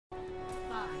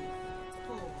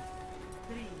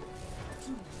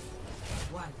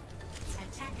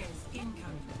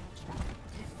incoming.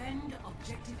 Defend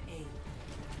objective A.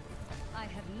 I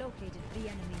have located the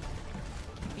enemy.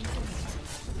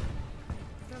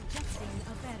 Projecting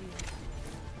a barrier.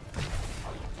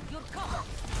 Your cover.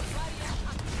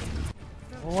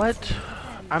 What?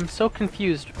 I'm so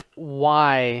confused.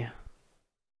 Why?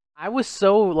 I was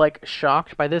so like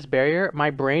shocked by this barrier, my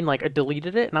brain like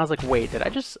deleted it, and I was like, wait, did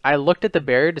I looked at the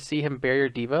barrier to see him barrier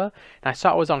D.Va, and I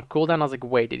saw it was on cooldown. I was like,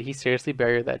 wait, did he seriously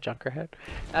barrier that Junkerhead?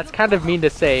 That's kind of mean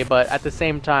to say, but at the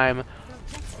same time,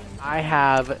 I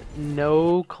have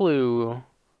no clue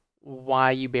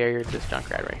why you barriered this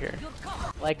Junkrat right here.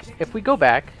 Like, if we go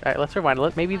back, alright, let's rewind.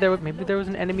 Maybe there was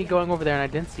an enemy going over there and I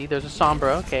didn't see. There's a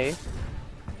Sombra, okay.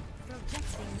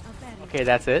 Okay,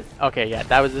 that's it. Okay, yeah,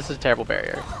 this is a terrible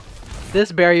barrier.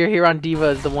 This barrier here on D.Va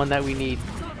is the one that we need.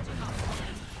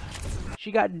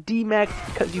 She got D-maxed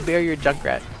because you barrier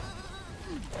Junkrat.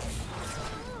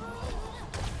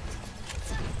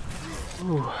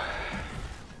 Ooh.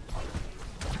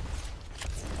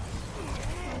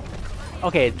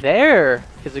 Okay, there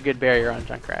is a good barrier on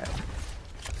Junkrat.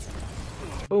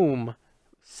 Boom.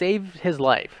 Saved his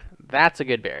life. That's a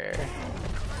good barrier.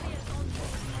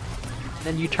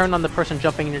 Then you turn on the person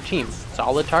jumping in your team.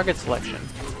 Solid target selection.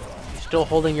 You're still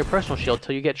holding your personal shield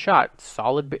till you get shot.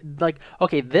 Solid, like,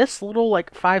 okay, this little,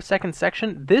 like, 5-second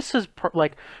section, this is,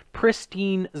 like,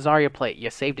 pristine Zarya play. You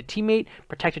saved a teammate,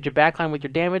 protected your backline with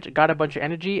your damage, got a bunch of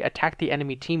energy, attacked the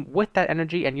enemy team with that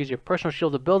energy, and use your personal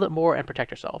shield to build it more and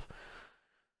protect yourself.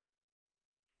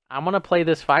 I'm gonna play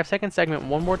this 5-second segment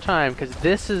one more time, because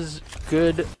this is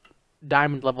good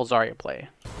diamond level Zarya play.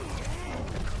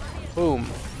 Boom.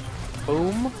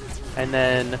 Boom, and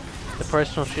then the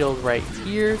personal shield right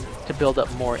here to build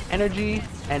up more energy,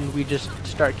 and we just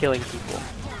start killing people.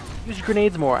 Use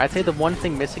grenades more. I'd say the one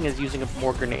thing missing is using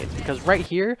more grenades, because right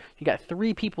here you got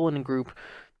 3 people in a group,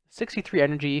 63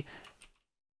 energy.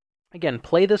 Again,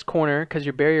 play this corner because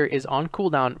your barrier is on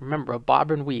cooldown. Remember, bob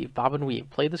and weave, bob and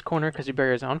weave. Play this corner because your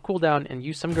barrier is on cooldown, and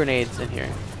use some grenades in here.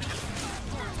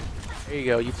 There you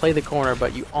go. You play the corner,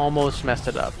 but you almost messed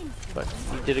it up, but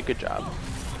you did a good job.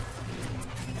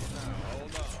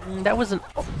 That wasn't.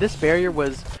 This barrier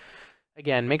was,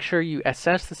 again, make sure you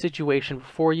assess the situation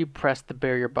before you press the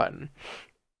barrier button.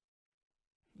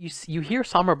 You hear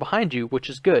Sombra behind you, which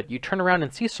is good. You turn around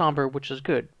and see Sombra, which is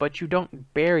good, but you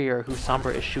don't barrier who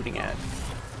Sombra is shooting at.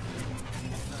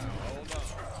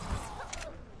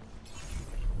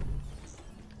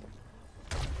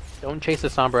 Don't chase the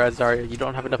Sombra as Zarya. You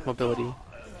don't have enough mobility.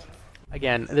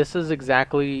 Again, this is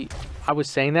exactly. I was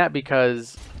saying that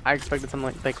because I expected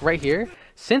something like right here.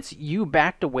 Since you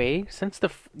backed away, since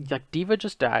the D.Va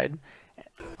just died.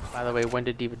 By the way, when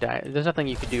did D.Va die? There's nothing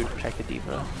you could do to protect the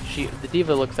D.Va. The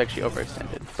D.Va looks like she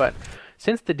overextended. But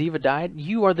since the D.Va died,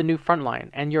 you are the new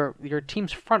frontline, and your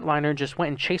team's frontliner just went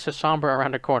and chased a Sombra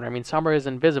around a corner. I mean, Sombra is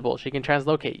invisible; she can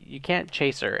translocate. You can't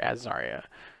chase her as Zarya.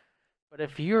 But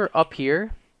if you're up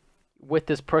here with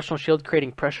this personal shield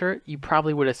creating pressure, you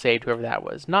probably would have saved whoever that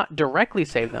was. Not directly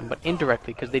saved them, but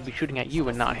indirectly, because they'd be shooting at you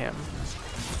and not him.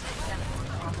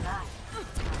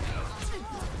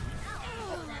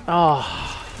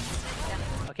 Oh.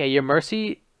 Okay, your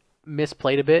Mercy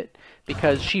misplayed a bit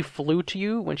because she flew to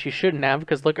you when she shouldn't have,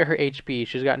 because look at her HP.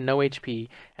 She's got no HP.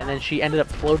 And then she ended up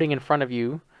floating in front of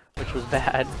you, which was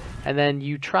bad. And then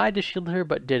you tried to shield her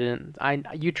but didn't.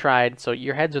 You tried, so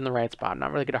your head's in the right spot. I'm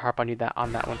not really going to harp on you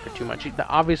on that one for too much.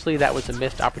 Obviously, that was a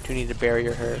missed opportunity to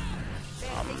barrier her.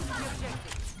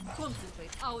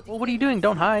 Well, what are you doing?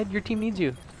 Don't hide. Your team needs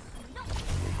you.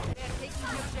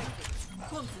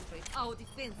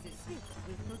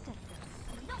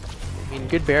 I mean,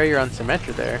 good barrier on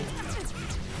Symmetra there.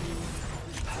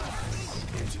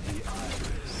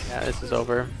 Yeah, this is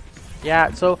over.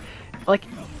 Yeah, so, like,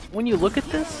 when you look at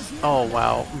this... Oh,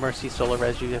 wow. Mercy solo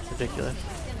res you. That's ridiculous.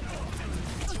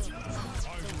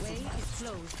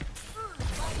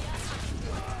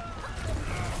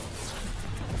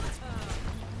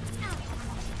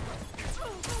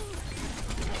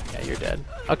 Yeah, you're dead.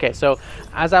 Okay, so,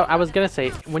 as I was gonna say,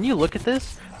 when you look at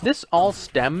this, this all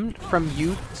stemmed from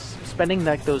you spending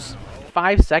like those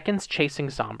 5 seconds chasing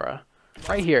Sombra.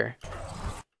 Right here.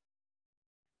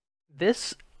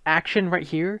 This action right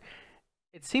here,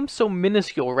 it seems so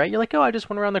minuscule, right? You're like, oh, I just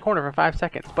went around the corner for 5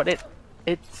 seconds. But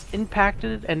it's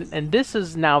impacted, and this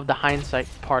is now the hindsight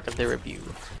part of the review.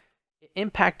 It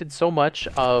impacted so much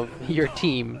of your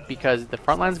team because the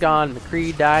front line's gone,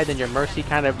 McCree died, and your Mercy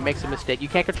kind of makes a mistake. You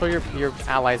can't control your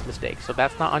allies' mistakes, so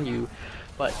that's not on you.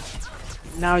 But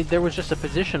now there was just a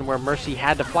position where Mercy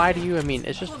had to fly to you. I mean,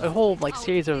 it's just a whole like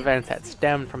series of events that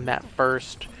stemmed from that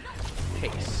first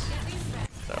chase.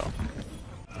 So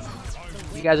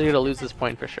You guys are gonna lose this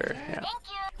point for sure. Yeah.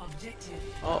 Objective.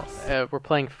 Oh, we're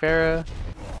playing Farah.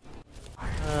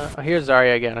 Oh, here's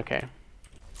Zarya again. Okay.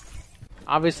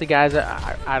 Obviously, guys,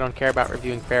 I don't care about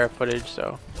reviewing Farah footage,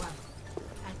 so.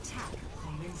 Attack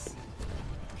commencing.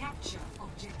 Capture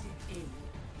objective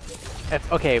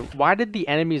A. Okay, why did the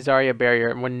enemy Zarya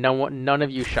barrier when none of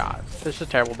you shot? This is a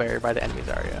terrible barrier by the enemy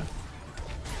Zarya.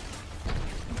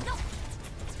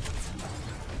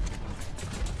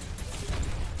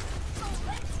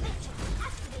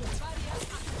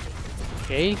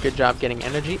 Okay, good job getting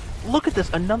energy. Look at this,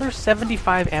 another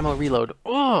 75 ammo reload.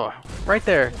 Oh, right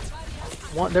there.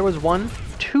 There was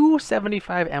 2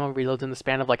 75 ammo reloads in the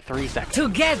span of like 3 seconds.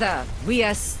 Together, we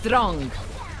are strong.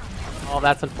 Oh,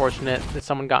 that's unfortunate that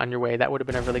someone got in your way. That would have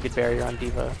been a really good barrier on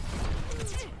Diva.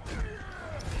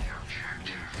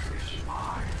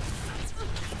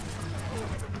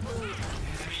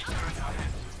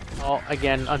 Oh,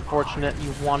 again, unfortunate.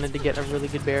 You wanted to get a really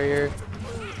good barrier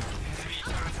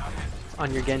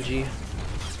on your Genji.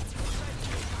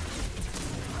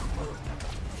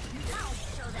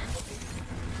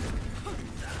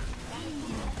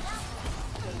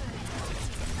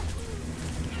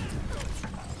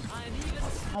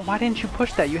 Oh, why didn't you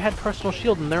push that? You had personal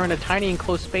shield and they're in a tiny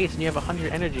enclosed space and you have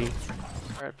 100 energy.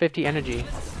 Or 50 energy.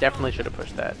 Definitely should have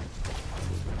pushed that.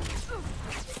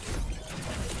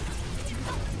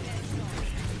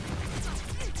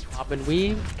 Hop and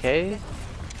weave, okay.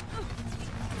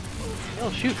 Oh,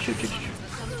 shoot.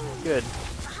 Good.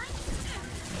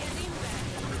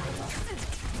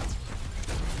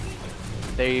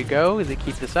 There you go. Is it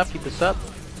keep this up?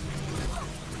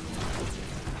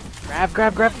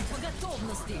 Grab.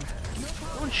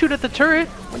 Don't shoot at the turret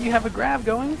when you have a grab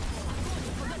going.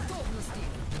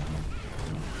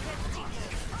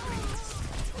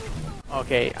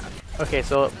 Okay,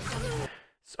 so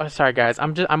sorry guys,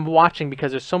 I'm watching because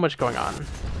there's so much going on.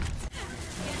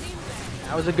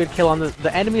 That was a good kill on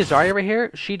the enemy Zarya right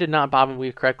here. She did not bob and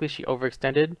weave correctly. She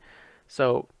overextended.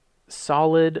 So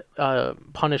solid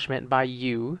punishment by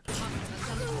you.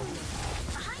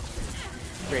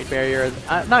 Great barrier.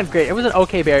 Not great. It was an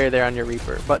okay barrier there on your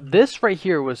Reaper. But this right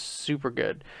here was super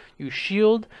good. You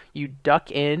shield, you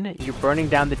duck in, you're burning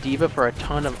down the Diva for a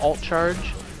ton of ult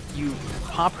charge. You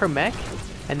pop her mech,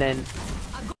 and then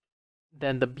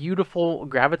the beautiful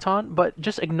Graviton. But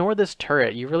just ignore this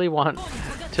turret. You really want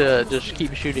to just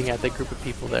keep shooting at the group of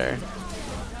people there.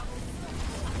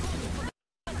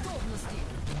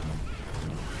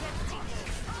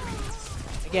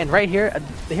 Again, right here,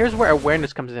 here's where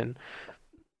awareness comes in.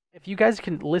 If you guys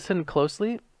can listen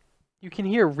closely, you can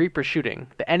hear Reaper shooting,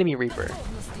 the enemy Reaper.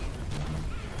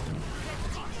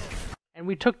 And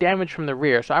we took damage from the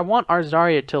rear, so I want our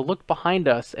Zarya to look behind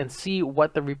us and see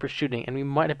what the Reaper's shooting, and we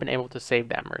might have been able to save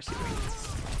that Mercy.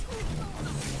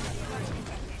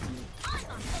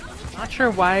 Not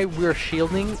sure why we're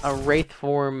shielding a Wraith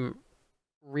form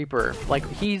Reaper. Like,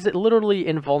 he's literally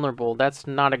invulnerable. That's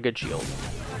not a good shield.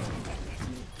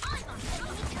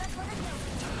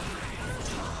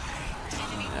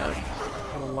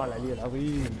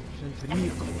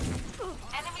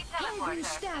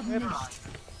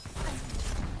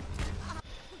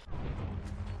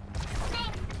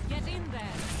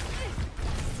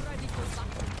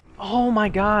 Oh my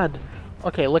god!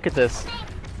 Okay, look at this.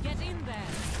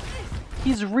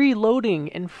 He's reloading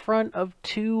in front of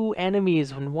 2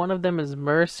 enemies when one of them is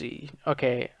Mercy.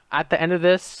 Okay, at the end of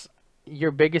this,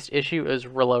 your biggest issue is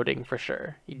reloading for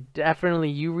sure.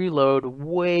 You reload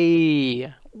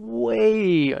way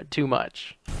too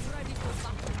much.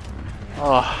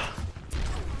 Oh.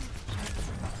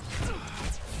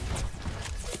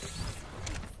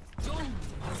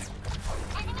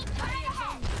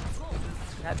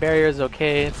 That barrier is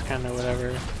okay, it's kind of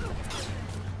whatever.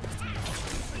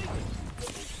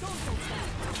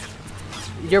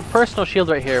 Your personal shield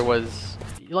right here was,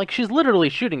 like, she's literally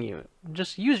shooting you.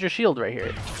 Just use your shield right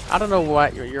here. I don't know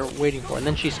what you're waiting for. And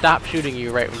then she stopped shooting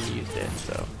you right when you used it,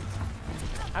 so.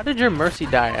 How did your Mercy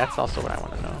die? That's also what I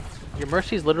want to know. Your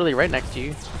Mercy is literally right next to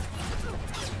you.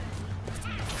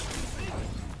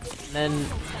 And then,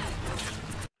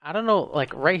 I don't know,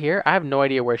 like, right here, I have no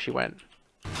idea where she went.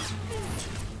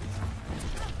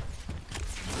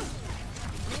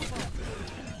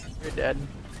 You're dead.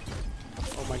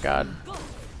 Oh my god.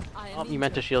 Oh, you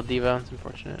meant to shield Diva. It's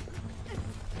unfortunate.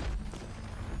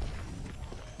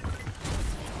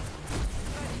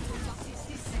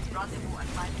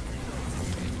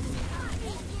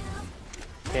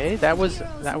 Okay, that was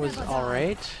all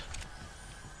right.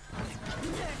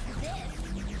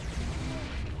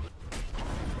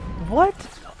 What?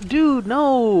 Dude,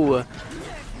 no!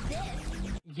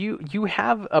 You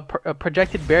have a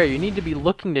projected barrier. You need to be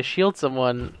looking to shield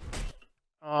someone.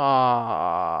 Ah.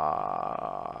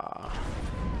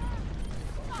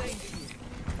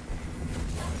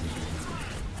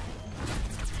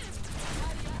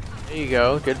 There you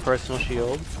go. Good personal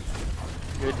shield.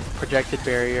 Good projected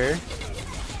barrier.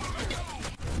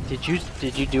 Did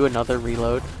you do another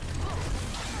reload?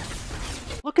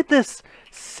 Look at this!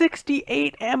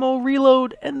 68 ammo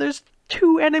reload and there's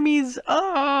 2 enemies!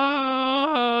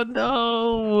 Oh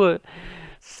no!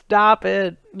 Stop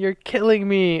it! You're killing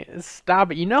me!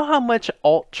 Stop it! You know how much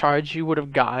alt charge you would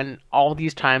have gotten all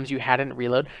these times you hadn't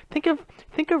reload? Think of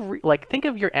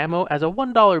your ammo as a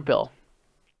 $1 bill.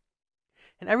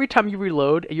 And every time you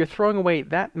reload, you're throwing away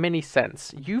that many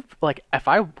cents. You've, like, if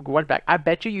I went back, I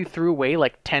bet you threw away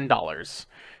like $10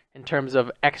 in terms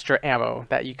of extra ammo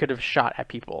that you could have shot at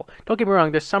people. Don't get me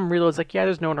wrong, there's some reloads like, yeah,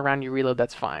 there's no one around, you reload,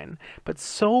 that's fine. But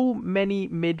so many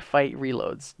mid-fight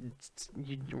reloads,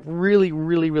 you really,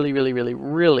 really, really, really, really,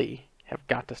 really have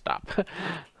got to stop. You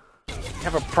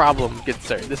have a problem, good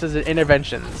sir. This is an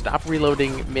intervention. Stop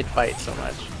reloading mid-fight so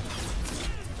much.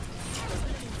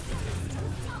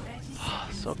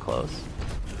 So close.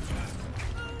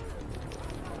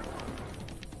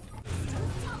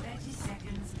 30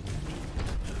 seconds.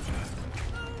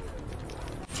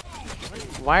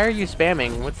 Why are you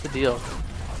spamming? What's the deal?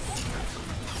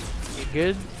 You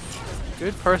good?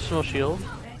 Good personal shield.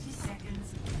 30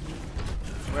 seconds.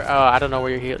 Oh, I don't know where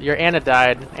your heal. Your Anna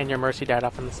died and your Mercy died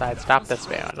off on the side. Stop that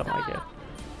spam. I don't like it.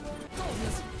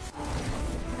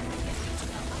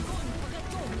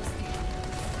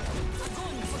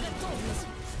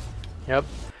 Yep.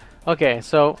 Okay,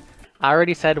 so I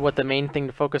already said what the main thing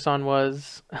to focus on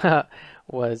was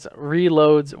was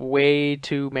reloads. Way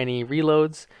too many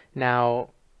reloads. Now,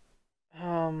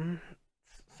 some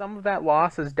of that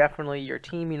loss is definitely your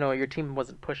team. You know, your team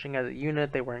wasn't pushing as a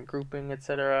unit. They weren't grouping,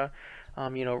 etc.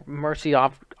 You know, Mercy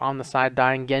off on the side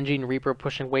dying. Genji and Reaper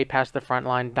pushing way past the front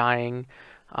line dying.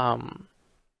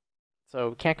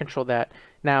 So can't control that.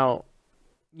 Now,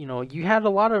 you know, you had a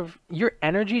lot of your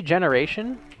energy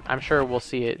generation. I'm sure we'll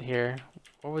see it here.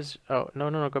 What was? Oh,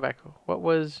 no, go back. What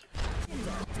was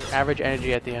your average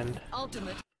energy at the end?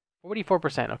 Ultimate.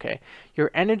 44%. Okay,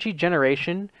 your energy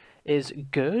generation is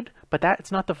good, but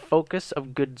that's not the focus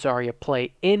of good Zarya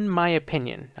play, in my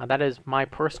opinion. Now, that is my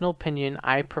personal opinion.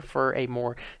 I prefer a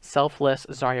more selfless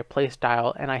Zarya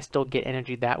playstyle, and I still get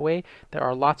energy that way. There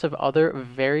are lots of other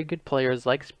very good players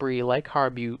like Spree, like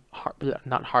Harblu,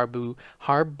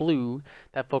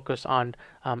 that focus on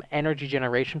energy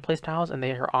generation playstyles, and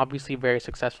they are obviously very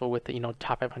successful with the, you know,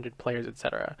 top 500 players,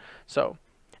 etc. So,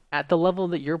 at the level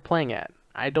that you're playing at,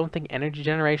 I don't think energy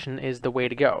generation is the way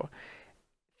to go.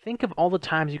 Think of all the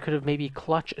times you could have maybe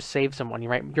clutch saved someone,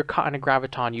 right? You're caught in a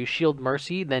graviton, you shield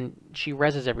Mercy, then she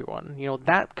reses everyone. You know,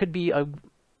 that could be a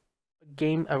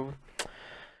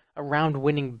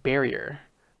round-winning barrier.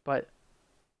 But,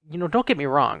 you know, don't get me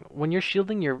wrong. When you're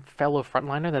shielding your fellow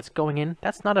frontliner that's going in,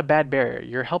 that's not a bad barrier.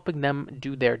 You're helping them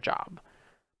do their job.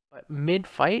 But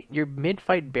mid-fight, your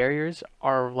mid-fight barriers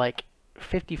are like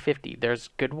 50-50. There's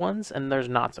good ones and there's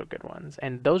not so good ones.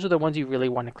 And those are the ones you really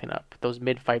want to clean up. Those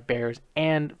mid-fight barriers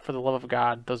and, for the love of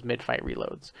God, those mid-fight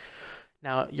reloads.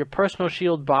 Now, your personal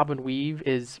shield bob and weave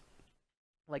is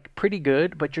like pretty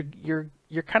good, but you're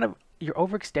kind of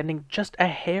overextending just a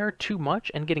hair too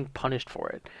much and getting punished for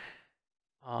it.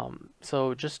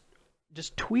 So just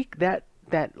tweak that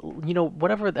you know,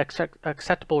 whatever the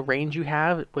acceptable range you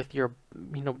have with your,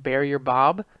 you know, barrier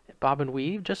bob and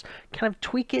weave, just kind of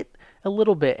tweak it a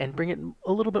little bit and bring it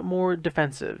a little bit more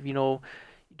defensive. You know,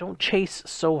 don't chase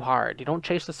so hard. You don't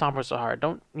chase the Sombra so hard.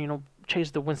 Don't, you know, chase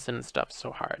the Winston and stuff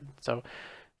so hard. So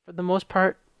for the most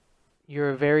part,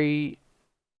 you're a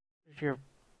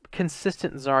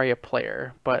consistent Zarya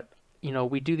player, but you know,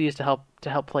 we do these to help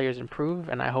players improve,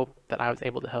 and I hope that I was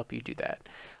able to help you do that.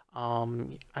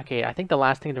 Okay, I think the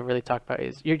last thing to really talk about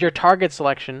is your target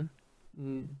selection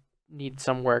needs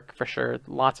some work for sure.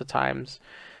 Lots of times,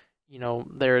 you know,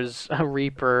 there's a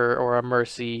Reaper or a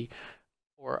Mercy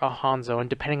or a Hanzo, and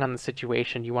depending on the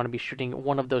situation, you want to be shooting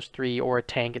one of those three or a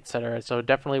tank, etc. So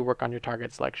definitely work on your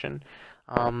target selection.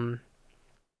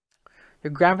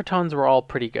 Your gravitons were all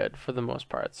pretty good for the most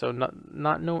part, so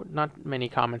not many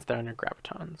comments there on your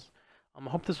gravitons. I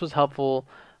hope this was helpful.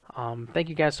 Thank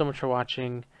you guys so much for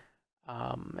watching.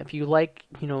 If you like,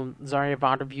 you know, Zarya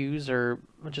VOD reviews, or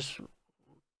just,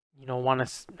 you know, want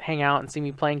to hang out and see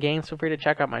me playing games, feel free to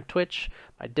check out my Twitch,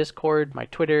 my Discord, my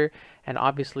Twitter, and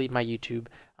obviously my YouTube.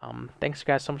 Thanks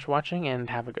guys so much for watching, and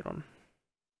have a good one.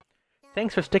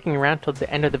 Thanks for sticking around till the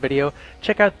end of the video.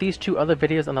 Check out these 2 other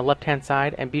videos on the left hand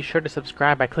side and be sure to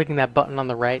subscribe by clicking that button on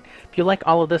the right. If you like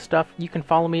all of this stuff, you can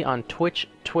follow me on Twitch,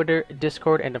 Twitter,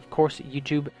 Discord, and of course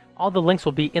YouTube. All the links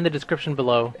will be in the description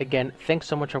below. Again, thanks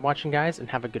so much for watching guys and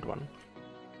have a good one.